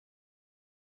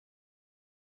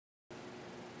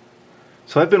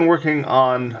So I've been working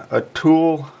on a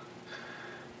tool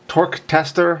torque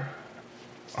tester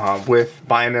with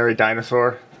Binary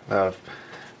Dinosaur, a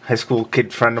high school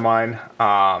kid friend of mine.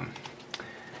 Got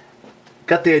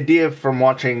the idea from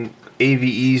watching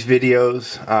AVE's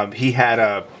videos. He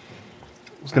had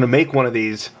was going to make one of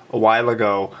these a while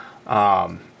ago.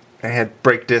 I had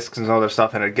brake discs and other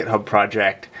stuff in a GitHub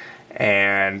project,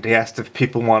 and he asked if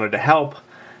people wanted to help.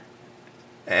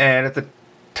 And at the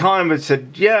time, I said,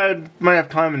 yeah, I might have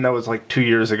time, and that was like 2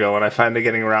 years ago, and I finally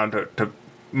getting around to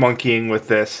monkeying with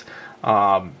this.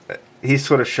 He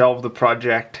sort of shelved the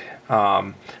project,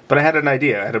 but I had an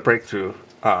idea, I had a breakthrough.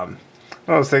 One of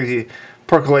those things, he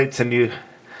percolates and you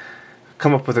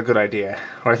come up with a good idea,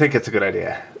 or I think it's a good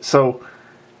idea. So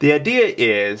the idea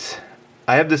is,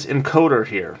 I have this encoder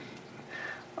here.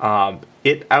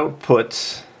 It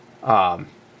outputs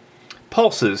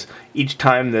pulses each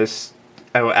time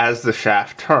as the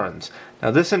shaft turns.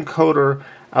 Now this encoder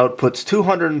outputs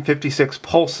 256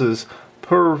 pulses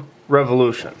per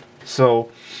revolution.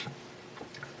 So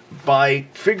by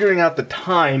figuring out the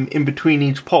time in between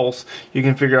each pulse, you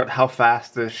can figure out how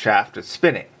fast the shaft is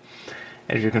spinning.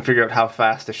 And if you can figure out how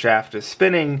fast the shaft is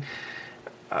spinning,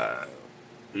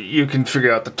 you can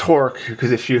figure out the torque,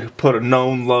 because if you put a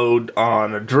known load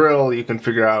on a drill, you can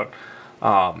figure out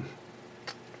how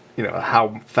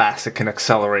fast it can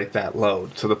accelerate that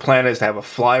load. So the plan is to have a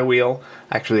flywheel,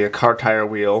 actually a car tire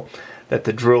wheel, that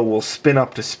the drill will spin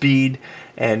up to speed,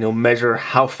 and you'll measure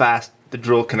how fast the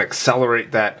drill can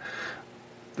accelerate that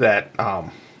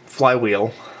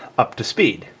flywheel up to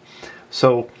speed.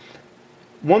 So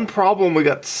one problem we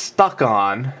got stuck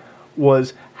on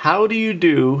was, how do you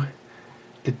do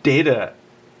the data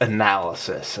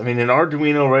analysis? I mean, in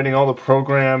Arduino, writing all the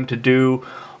program to do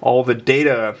all the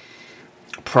data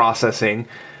processing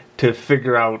to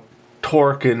figure out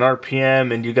torque and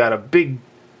RPM, and you got a big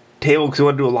table because you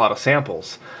want to do a lot of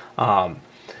samples.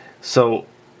 So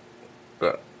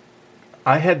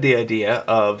I had the idea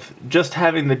of just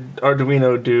having the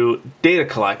Arduino do data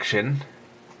collection,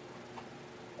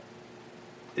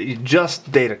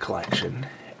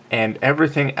 and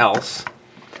everything else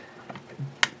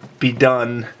be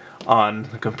done on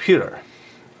the computer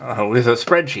with a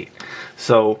spreadsheet.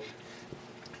 So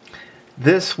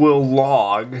this will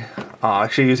log,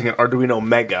 actually using an Arduino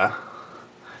Mega,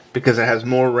 because it has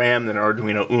more RAM than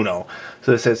Arduino Uno.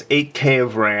 So this has 8K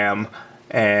of RAM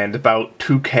and about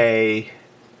 2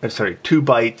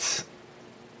 bytes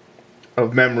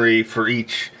of memory for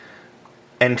each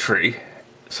entry.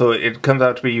 So it comes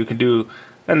out to be, you can do,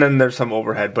 and then there's some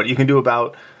overhead, but you can do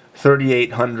about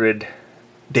 3,800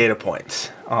 data points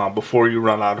before you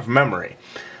run out of memory.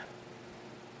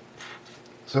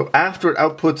 So after it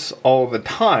outputs all the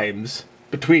times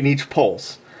between each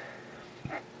pulse,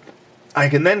 I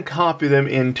can then copy them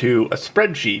into a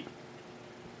spreadsheet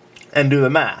and do the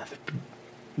math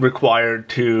required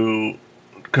to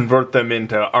convert them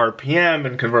into RPM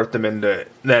and convert them into,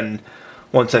 then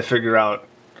once I figure out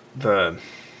the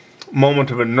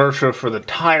moment of inertia for the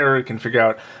tire, I can figure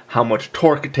out how much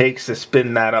torque it takes to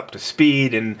spin that up to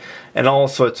speed, and all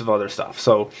sorts of other stuff.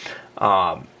 So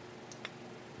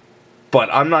but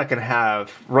I'm not going to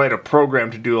write a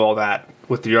program to do all that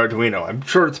with the Arduino. I'm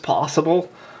sure it's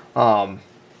possible,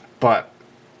 but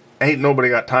ain't nobody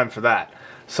got time for that.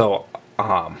 So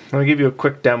let me give you a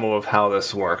quick demo of how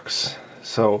this works.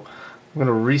 So I'm going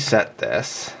to reset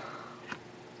this.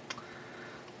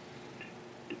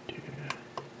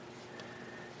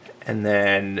 And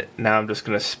then now I'm just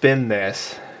going to spin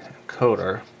this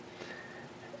encoder.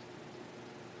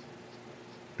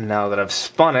 Now that I've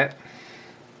spun it,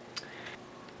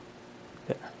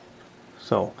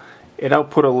 so it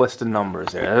output a list of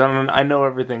numbers there. I know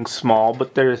everything's small,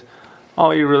 but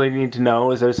all you really need to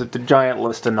know is there's a giant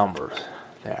list of numbers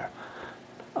there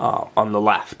on the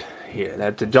left here.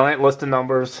 That's a giant list of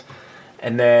numbers,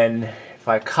 and then if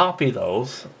I copy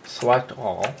those, select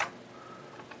all, I'm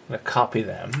going to copy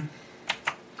them,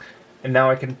 and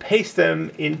now I can paste them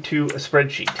into a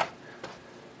spreadsheet.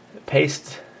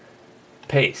 Paste,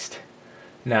 paste.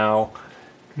 Now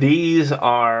these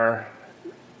are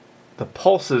the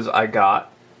pulses I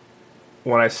got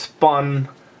when I spun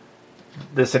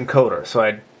this encoder. So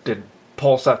I did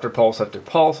pulse after pulse after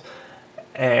pulse,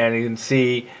 and you can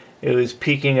see it was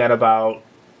peaking at about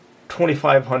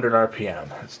 2,500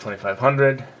 RPM. It's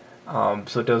 2,500,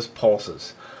 so it does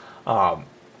pulses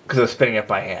because I was spinning it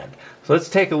by hand. So let's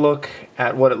take a look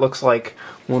at what it looks like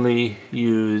when we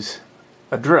use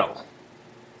a drill.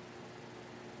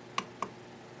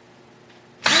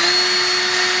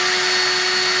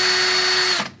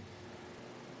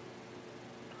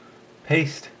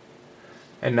 Paste,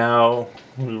 And now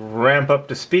we ramp up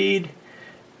to speed,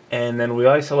 and then we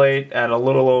isolate at a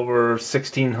little over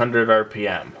 1600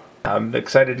 RPM. I'm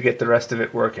excited to get the rest of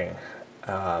it working.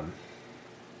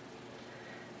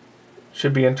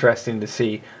 Should be interesting to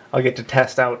see. I'll get to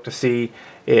test out to see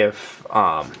if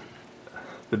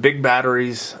the big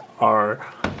batteries are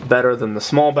better than the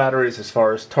small batteries as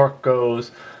far as torque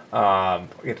goes. I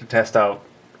get to test out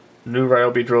new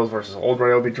Ryobi drills versus old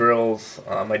Ryobi drills.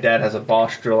 My dad has a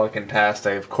Bosch drill I can test.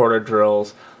 I have quarter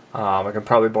drills. I can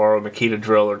probably borrow a Makita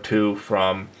drill or two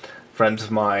from friends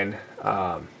of mine.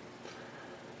 Yeah,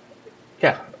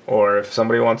 or if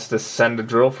somebody wants to send a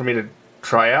drill for me to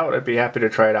try out, I'd be happy to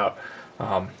try it out.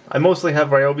 I mostly have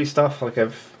Ryobi stuff, like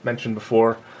I've mentioned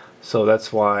before, so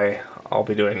that's why I'll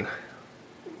be doing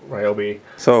Ryobi.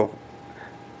 So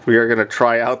we are going to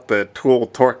try out the tool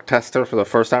torque tester for the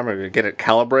first time. We're going to get it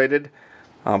calibrated.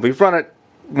 We've run it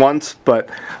once, but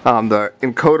the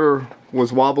encoder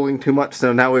was wobbling too much,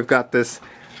 so now we've got this.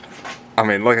 I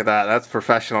mean, look at that. That's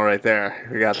professional right there.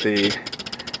 We got the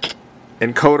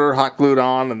encoder hot glued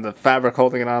on and the fabric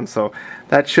holding it on, so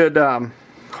that should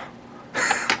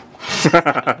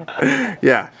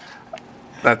yeah,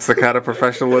 that's the kind of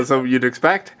professionalism you'd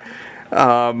expect.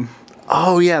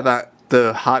 Oh yeah,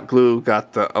 the hot glue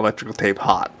got the electrical tape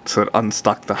hot, so it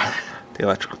unstuck the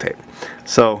electrical tape.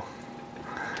 So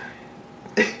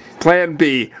plan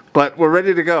B, but we're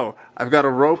ready to go. I've got a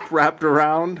rope wrapped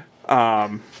around.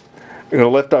 We're going to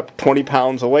lift up 20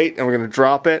 pounds of weight, and we're going to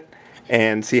drop it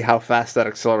and see how fast that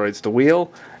accelerates the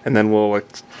wheel, and then we'll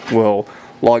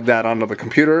log that onto the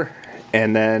computer,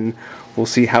 and then we'll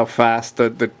see how fast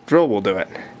the drill will do it.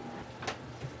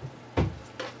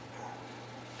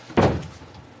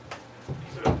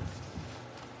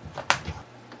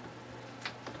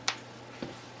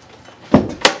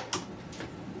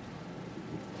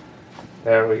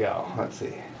 There we go. Let's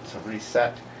see. So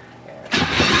reset.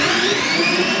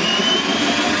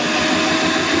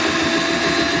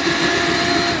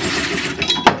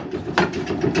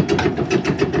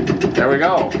 There we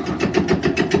go.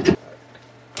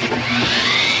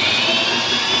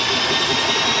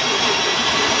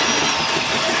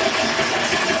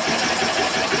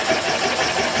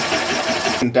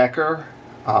 Decker.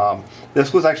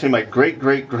 This was actually my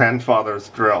great-great-grandfather's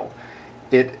drill.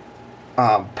 It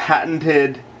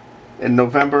patented in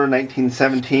November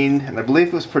 1917, and I believe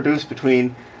it was produced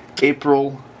between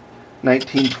April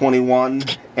 1921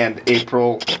 and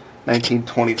April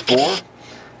 1924.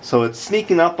 So it's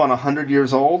sneaking up on 100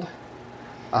 years old.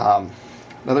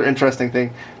 Another interesting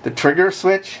thing, the trigger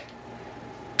switch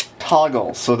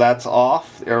toggles, so that's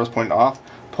off, the arrow's pointing off.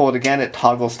 Pull it again, it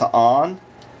toggles to on.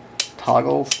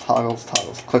 Toggles,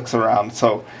 clicks around.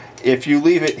 So if you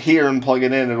leave it here and plug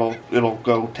it in, it'll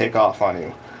go take off on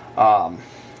you.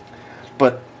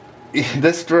 But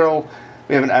this drill,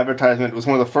 we have an advertisement. It was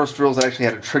one of the first drills that actually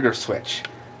had a trigger switch.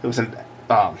 It was it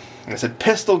said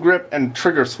pistol grip and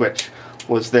trigger switch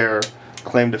was their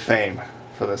claim to fame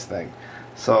for this thing.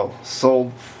 So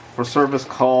sold for service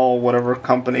call, whatever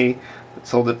company that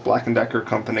sold it, Black & Decker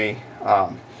company.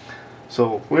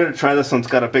 So we're going to try this one. It's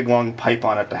got a big long pipe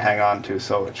on it to hang on to,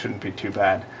 so it shouldn't be too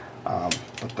bad.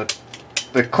 But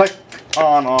the click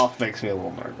on off makes me a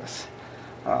little nervous.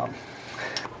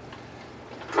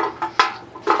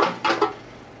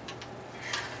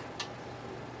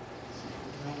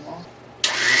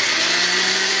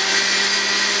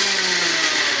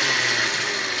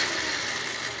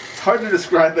 It's hard to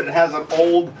describe, but it has an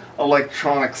old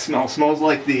electronic smell. It smells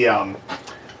like the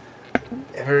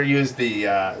ever used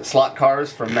the slot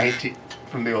cars from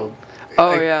the old?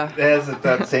 Oh yeah. It has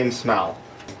that same smell.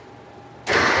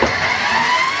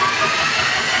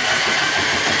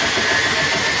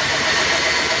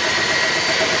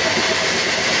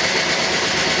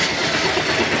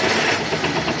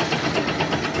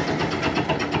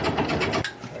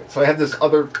 So I have this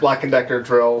other Black & Decker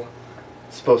drill,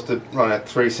 supposed to run at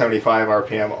 375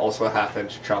 RPM, also a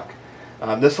half-inch chuck.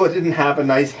 This one didn't have a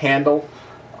nice handle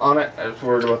on it. I was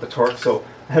worried about the torque, so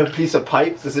I have a piece of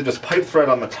pipe. This is just pipe thread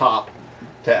on the top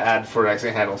to add for an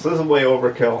extra handle. So this is way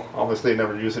overkill. Obviously, I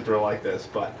never use a drill like this,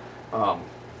 but I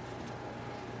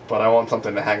want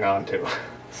something to hang on to.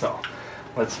 So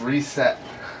let's reset.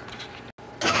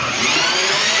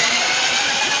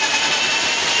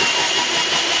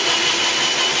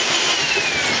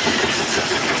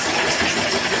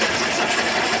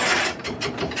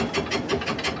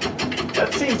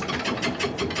 That seems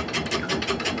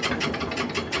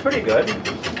pretty good.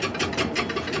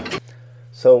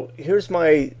 So here's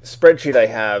my spreadsheet I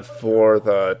have for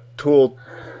the tool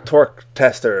torque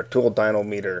tester, tool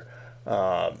dynamometer.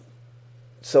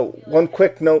 So one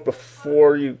quick note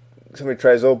before you somebody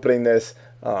tries opening this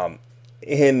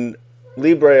in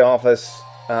LibreOffice.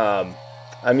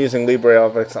 I'm using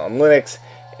LibreOffice on Linux,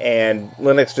 and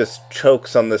Linux just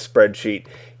chokes on the spreadsheet.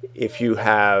 If you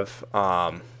have,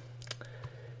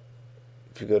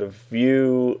 if you go to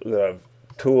View,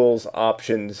 Tools,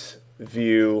 Options,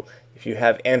 View, if you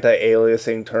have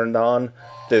anti-aliasing turned on,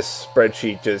 this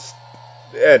spreadsheet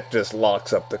just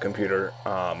locks up the computer.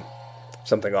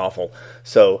 Something awful.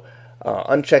 So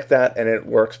uncheck that, and it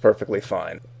works perfectly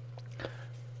fine.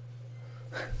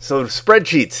 So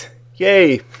spreadsheets,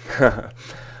 yay!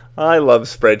 I love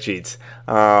spreadsheets.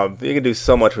 You can do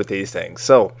so much with these things.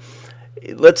 So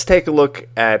let's take a look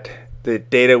at the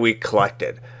data we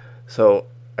collected. So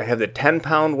I have the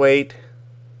 10-pound weight,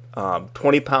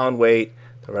 20-pound weight,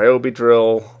 the Ryobi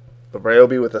drill, the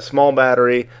Ryobi with a small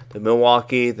battery, the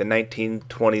Milwaukee, the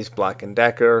 1920s Black &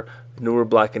 Decker, the newer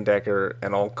Black & Decker,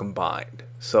 and all combined.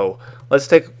 So let's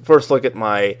take first look at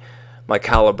my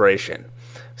calibration.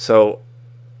 So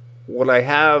what I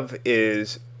have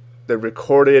is the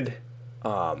recorded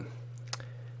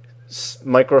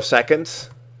microseconds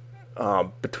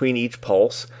between each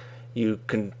pulse. You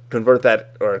can convert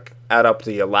that or add up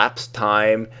the elapsed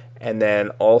time, and then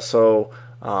also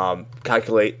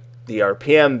calculate the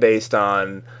RPM based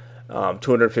on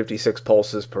 256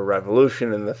 pulses per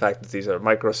revolution, and the fact that these are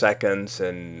microseconds.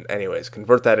 And anyways,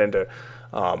 convert that into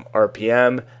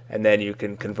RPM, and then you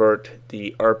can convert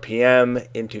the RPM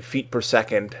into feet per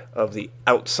second of the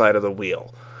outside of the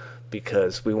wheel,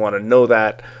 because we want to know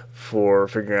that for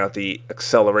figuring out the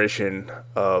acceleration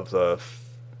of the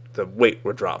weight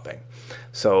we're dropping.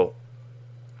 So,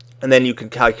 and then you can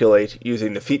calculate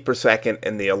using the feet per second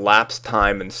and the elapsed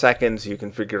time in seconds. You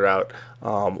can figure out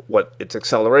what its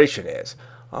acceleration is.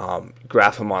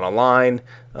 Graph them on a line,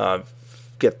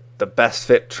 get the best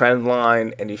fit trend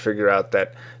line, and you figure out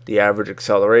that the average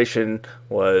acceleration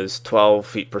was 12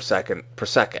 feet per second per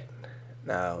second.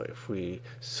 Now, if we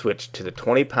switch to the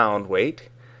 20-pound weight,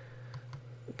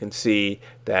 you can see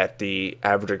that the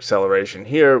average acceleration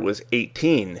here was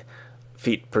 18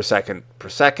 feet per second per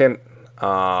second.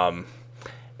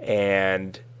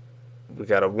 And we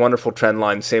got a wonderful trend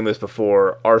line, same as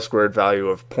before, R-squared value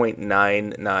of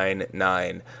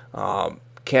 0.999.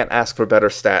 Can't ask for better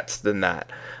stats than that.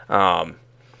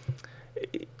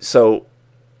 So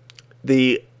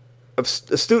the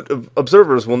astute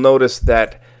observers will notice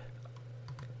that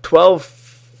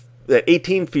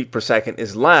 18 feet per second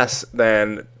is less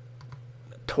than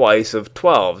twice of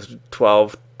 12.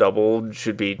 12 doubled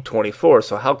should be 24.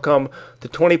 So how come the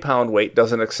 20-pound weight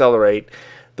doesn't accelerate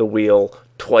the wheel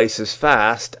twice as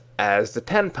fast as the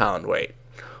 10-pound weight?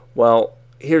 Well,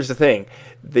 here's the thing.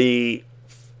 The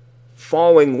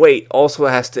falling weight also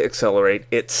has to accelerate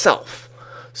itself.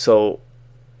 So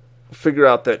figure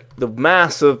out that the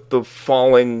mass of the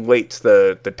falling weights,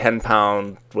 the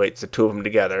 10-pound weights, the two of them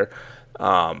together,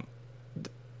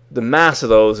 the mass of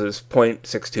those is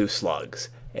 0.62 slugs.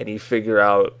 And you figure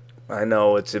out, I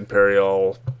know it's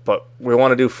imperial, but we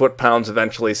want to do foot-pounds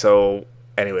eventually, so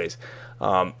anyways.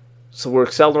 So we're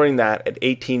accelerating that at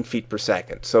 18 feet per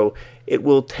second. So it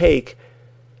will take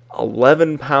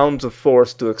 11 pounds of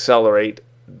force to accelerate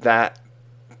that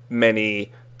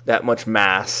much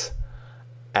mass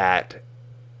at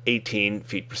 18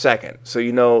 feet per second. So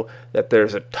you know that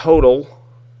there's a total.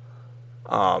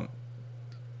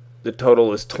 The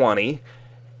total is 20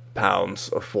 pounds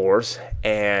of force,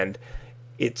 and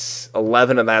it's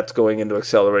 11 of that's going into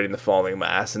accelerating the falling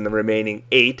mass, and the remaining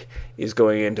 8 is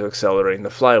going into accelerating the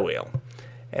flywheel.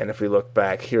 And if we look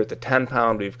back here at the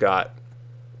 10-pound, we've got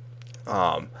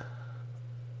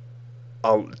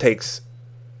takes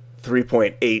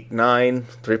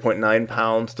 3.9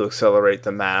 pounds to accelerate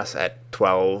the mass at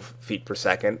 12 feet per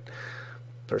second,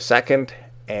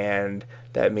 and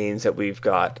that means that we've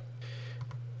got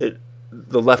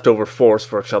the leftover force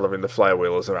for accelerating the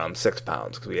flywheel is around 6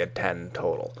 pounds, because we had 10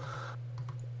 total.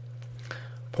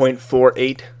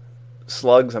 0.48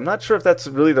 slugs. I'm not sure if that's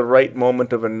really the right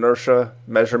moment of inertia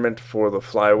measurement for the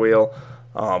flywheel,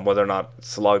 whether or not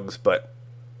slugs, but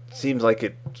it seems like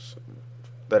it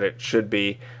should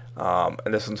be.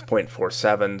 And this one's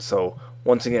 0.47, so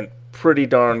once again, pretty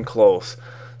darn close.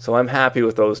 So I'm happy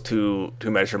with those two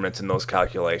measurements and those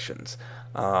calculations.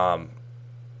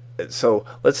 So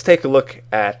let's take a look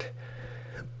at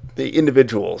the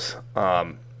individuals.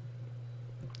 The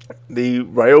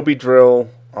Ryobi drill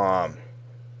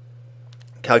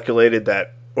calculated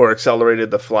that, or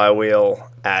accelerated the flywheel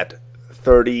at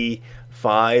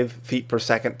 35 feet per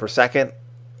second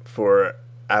for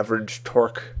average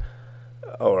torque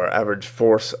or average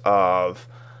force of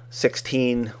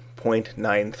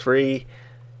 16.93.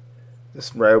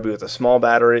 This Ryobi with a small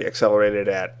battery, accelerated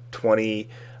at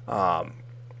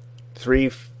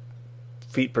 23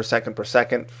 feet per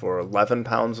second for 11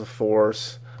 pounds of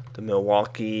force. The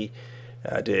Milwaukee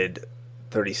did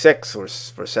 36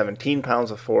 for 17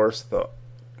 pounds of force. The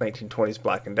 1920s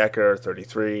Black & Decker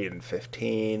 33 and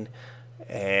 15,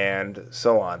 and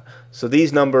so on. So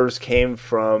these numbers came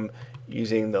from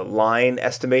using the line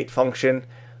estimate function.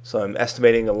 So I'm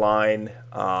estimating a line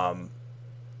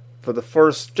for the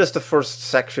first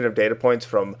section of data points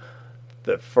from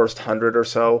the first 100 or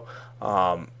so,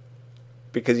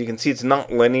 because you can see it's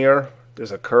not linear.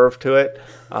 There's a curve to it.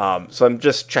 So I'm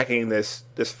just checking this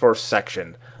first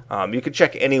section. You could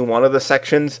check any one of the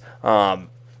sections,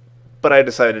 but I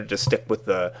decided to just stick with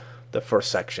the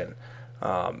first section.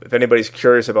 If anybody's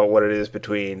curious about what it is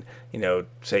between,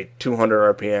 say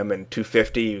 200 RPM and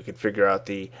 250, you could figure out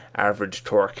the average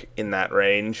torque in that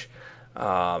range.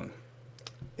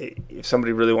 If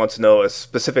somebody really wants to know a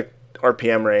specific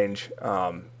RPM range,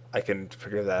 I can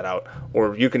figure that out.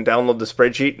 Or you can download the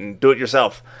spreadsheet and do it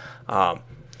yourself.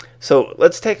 So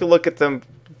let's take a look at them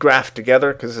graphed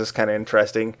together, because this is kind of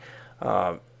interesting.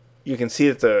 You can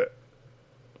see that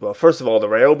well, first of all, the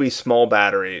Ryobi Small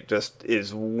Battery just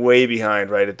is way behind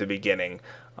right at the beginning.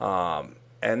 And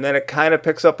then it kind of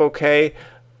picks up okay,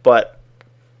 but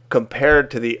compared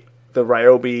to the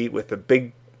Ryobi with the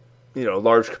big,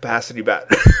 large capacity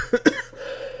battery,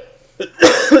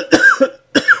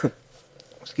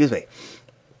 excuse me,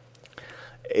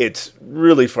 it's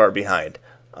really far behind.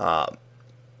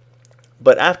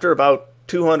 But after about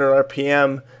 200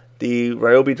 RPM, the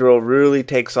Ryobi drill really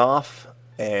takes off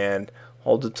and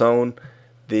holds its own.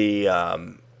 The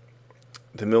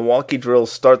Milwaukee drill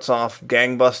starts off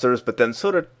gangbusters, but then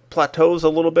sort of plateaus a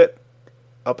little bit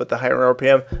up at the higher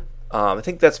RPM. I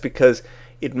think that's because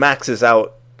it maxes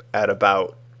out at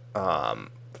about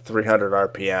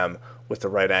 300 RPM with the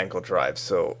right angle drive.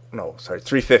 So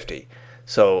 350.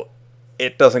 So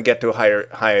it doesn't get to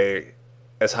a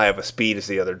as high of a speed as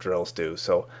the other drills do.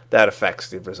 So that affects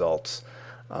the results.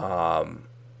 So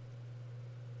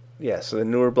the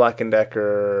newer Black &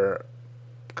 Decker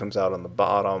comes out on the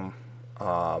bottom.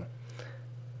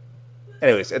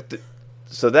 Anyways,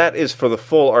 so that is for the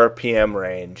full RPM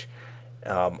range.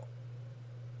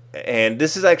 And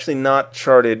this is actually not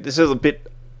charted. This is a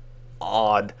bit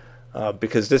odd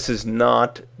because this is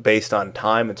not based on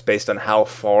time. It's based on how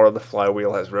far the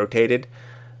flywheel has rotated,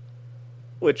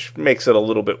 which makes it a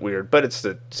little bit weird, but it's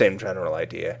the same general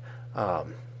idea.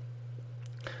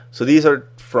 So these are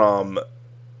from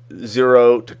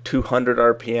 0 to 200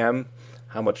 RPM,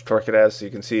 how much torque it has. So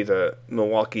you can see the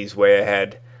Milwaukee's way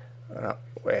ahead, not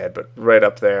way ahead, but right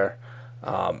up there.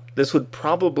 This would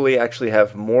probably actually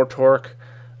have more torque.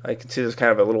 I can see there's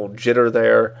kind of a little jitter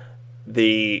there.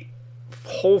 The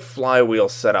whole flywheel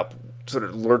setup sort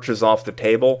of lurches off the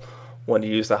table when you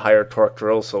use the higher torque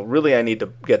drill. So really I need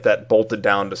to get that bolted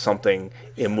down to something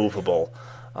immovable.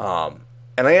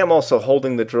 And I am also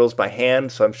holding the drills by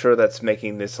hand, so I'm sure that's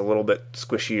making this a little bit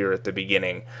squishier at the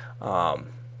beginning.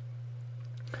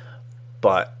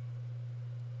 But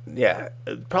yeah,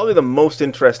 probably the most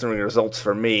interesting results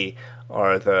for me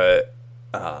are the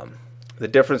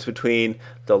difference between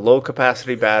the low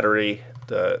capacity battery,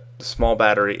 the small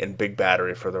battery, and big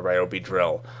battery for the Ryobi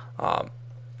drill,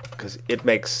 because it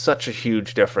makes such a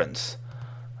huge difference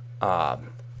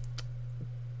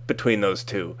between those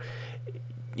two.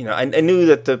 I knew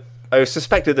that I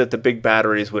suspected that the big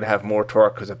batteries would have more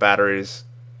torque because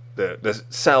the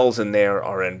cells in there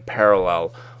are in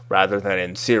parallel rather than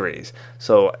in series.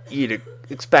 So you'd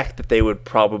expect that they would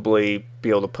probably be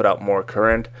able to put out more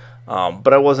current,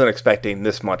 but I wasn't expecting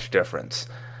this much difference.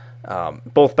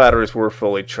 Both batteries were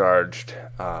fully charged,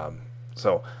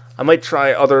 so I might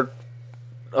try other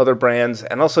brands,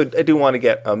 and also I do want to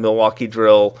get a Milwaukee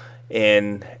drill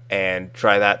in and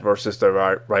try that versus the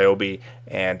Ryobi,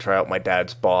 and try out my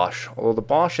dad's Bosch. Although the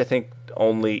Bosch, I think,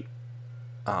 only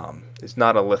is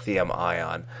not a lithium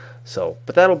ion. So,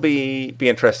 but that'll be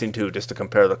interesting too, just to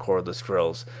compare the cordless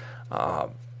drills,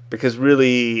 because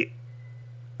really,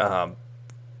 while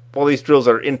these drills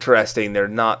are interesting, they're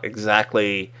not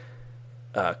exactly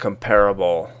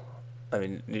comparable. I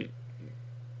mean,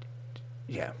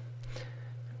 yeah.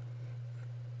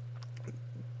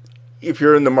 If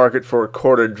you're in the market for a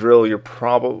corded drill, you're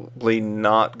probably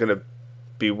not going to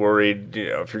be worried,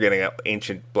 if you're getting an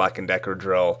ancient Black & Decker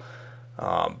drill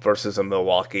versus a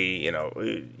Milwaukee.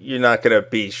 You're not going to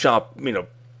be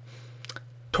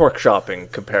torque shopping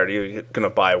compared to you're going to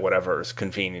buy whatever is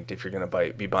convenient if you're going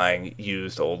to be buying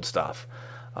used old stuff.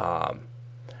 But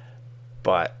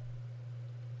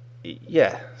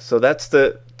yeah, so that's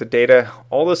the the data.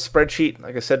 All this spreadsheet,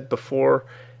 like I said before,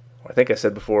 or I think I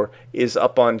said before, is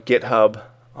up on GitHub.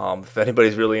 If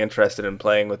anybody's really interested in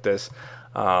playing with this,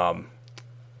 all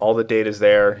the data's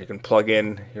there. You can plug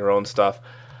in your own stuff.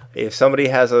 If somebody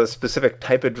has a specific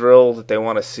type of drill that they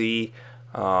want to see,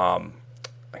 I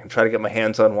can try to get my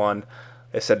hands on one.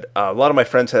 I said a lot of my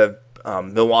friends have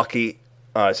Makita,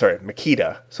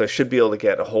 so I should be able to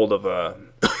get a hold of a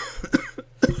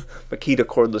Makita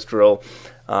cordless drill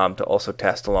to also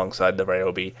test alongside the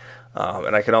Ryobi,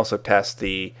 and I can also test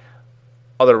the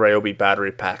other Ryobi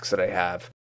battery packs that I have.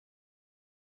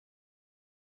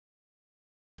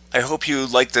 I hope you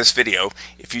liked this video.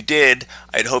 If you did,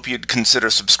 I'd hope you'd consider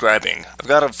subscribing. I've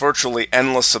got a virtually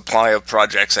endless supply of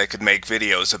projects I could make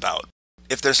videos about.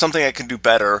 If there's something I can do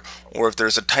better, or if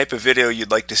there's a type of video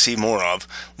you'd like to see more of,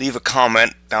 leave a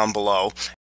comment down below,